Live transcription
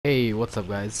Hey, what's up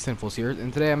guys? Sinfuls here,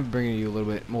 and today I'm bringing you a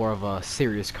little bit more of a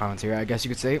serious commentary, I guess you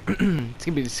could say. It's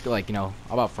gonna be just like,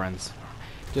 about friends.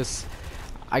 Just,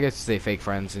 I guess you say fake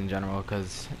friends in general,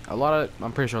 because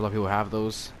I'm pretty sure a lot of people have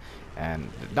those, and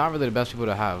they're not really the best people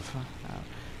to have,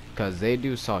 because they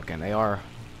do suck, and they are,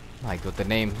 like what the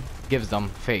name gives them,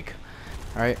 fake.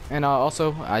 Alright, and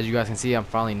also, as you guys can see, I'm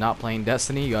finally not playing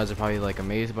Destiny. You guys are probably like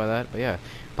amazed by that, but yeah,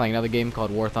 playing another game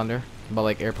called War Thunder, about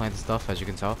like airplanes and stuff, as you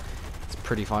can tell. It's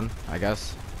pretty fun, I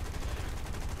guess.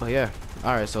 But yeah,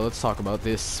 alright, so let's talk about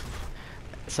this.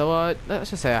 So,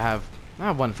 let's just say I have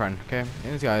one friend, okay?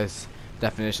 And this guy's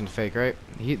definition of fake, right?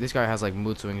 This guy has like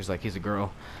mood swings, like he's a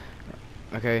girl.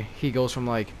 Okay, he goes from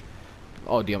like,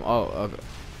 oh damn,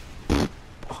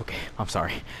 okay, I'm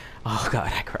sorry. Oh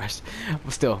god, I crashed.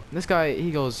 But still, this guy,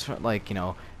 he goes like,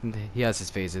 he has his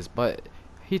phases, but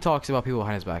he talks about people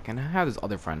behind his back. And I have this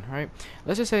other friend, right?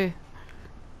 Let's just say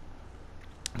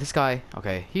this guy,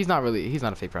 okay, he's not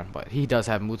a fake friend, but he does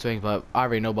have mood swings, but I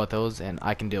already know about those, and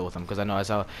I can deal with them, because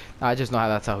I just know how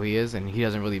that's how he is, and he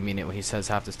doesn't really mean it when he says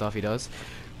half the stuff he does.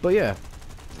 But yeah,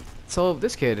 so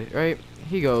this kid, right,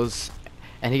 he goes,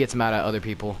 and he gets mad at other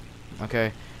people,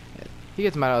 okay? He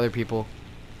gets mad at other people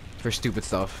for stupid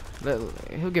stuff.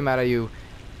 He'll get mad at you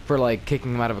for, like,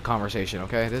 kicking him out of a conversation,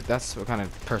 okay? That's what kind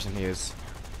of person he is.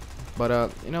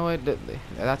 But, you know what,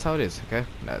 that's how it is, okay?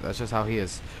 That's just how he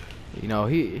is.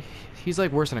 He's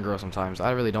like worse than a girl sometimes.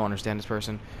 I really don't understand this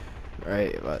person,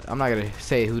 right? But I'm not gonna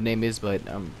say who name is, but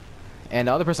and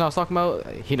the other person I was talking about,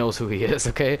 he knows who he is.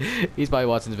 Okay, he's probably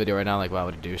watching this video right now, like, wow,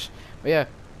 what a douche. But yeah,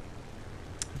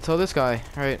 so this guy,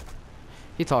 right?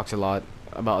 He talks a lot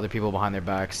about other people behind their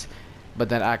backs, but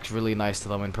then acts really nice to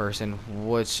them in person,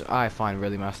 which I find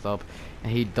really messed up.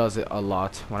 And he does it a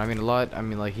lot. When I mean a lot, I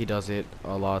mean like he does it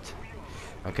a lot.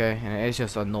 Okay, and it's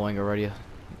just annoying already.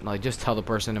 Like, just tell the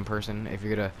person in person if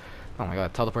you're gonna, oh my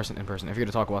god, tell the person in person if you're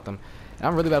gonna talk about them. And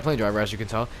I'm a really bad plane driver, as you can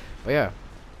tell. But yeah,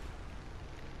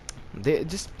 they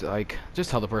just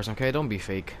tell the person, okay? Don't be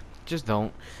fake. Just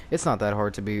don't. It's not that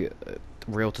hard to be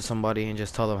real to somebody and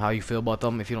just tell them how you feel about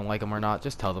them. If you don't like them or not,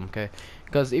 just tell them, okay?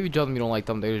 Because if you tell them you don't like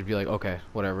them, they just be like, okay,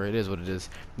 whatever, it is what it is.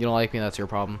 You don't like me, that's your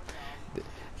problem.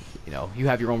 You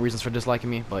have your own reasons for disliking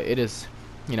me, but it is,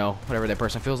 whatever that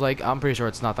person feels like. I'm pretty sure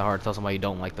it's not that hard to tell somebody you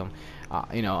don't like them.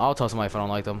 I'll tell somebody if I don't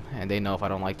like them, and they know if I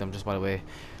don't like them just by the way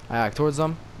I act towards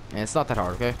them, and it's not that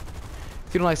hard, okay?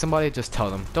 If you don't like somebody, just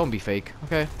tell them. Don't be fake,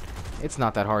 okay? It's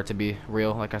not that hard to be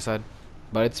real, like I said,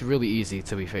 but it's really easy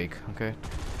to be fake, okay?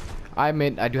 I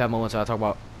admit I do have moments where I talk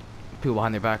about people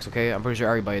behind their backs, okay? I'm pretty sure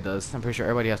everybody does. I'm pretty sure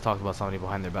everybody has talked about somebody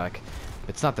behind their back.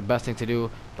 It's not the best thing to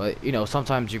do, but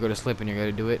sometimes you're gonna slip and you're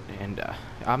gonna do it, and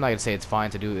I'm not gonna say it's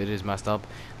fine to do. It is messed up,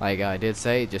 like I did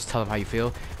say. Just tell them how you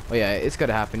feel. But yeah, it's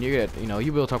gonna happen. You're gonna,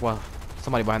 you will talk about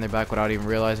somebody behind their back without even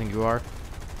realizing you are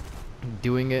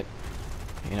doing it.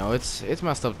 It's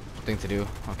messed up thing to do.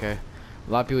 Okay,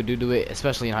 a lot of people do it,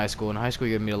 especially in high school. In high school,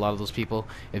 you're gonna meet a lot of those people.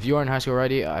 If you are in high school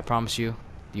already, I promise you,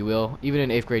 you will. Even in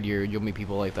 8th grade, you'll meet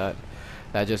people like that.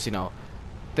 That just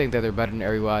think that they're better than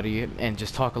everybody and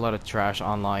just talk a lot of trash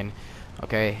online.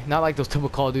 Okay, not like those typical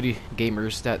Call of Duty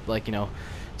gamers that, like,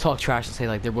 talk trash and say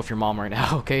like they're with your mom right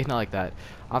now. Okay, not like that.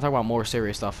 I'm talking about more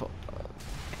serious stuff.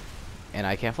 And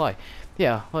I can't fly.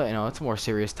 Yeah, well, it's a more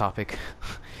serious topic.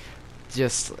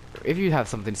 Just, if you have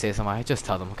something to say to somebody, just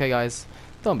tell them. Okay, guys,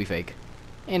 don't be fake.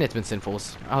 And it's been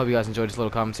Sinfuls. I hope you guys enjoyed this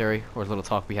little commentary or this little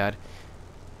talk we had.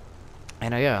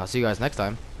 And yeah, I'll see you guys next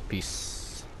time. Peace.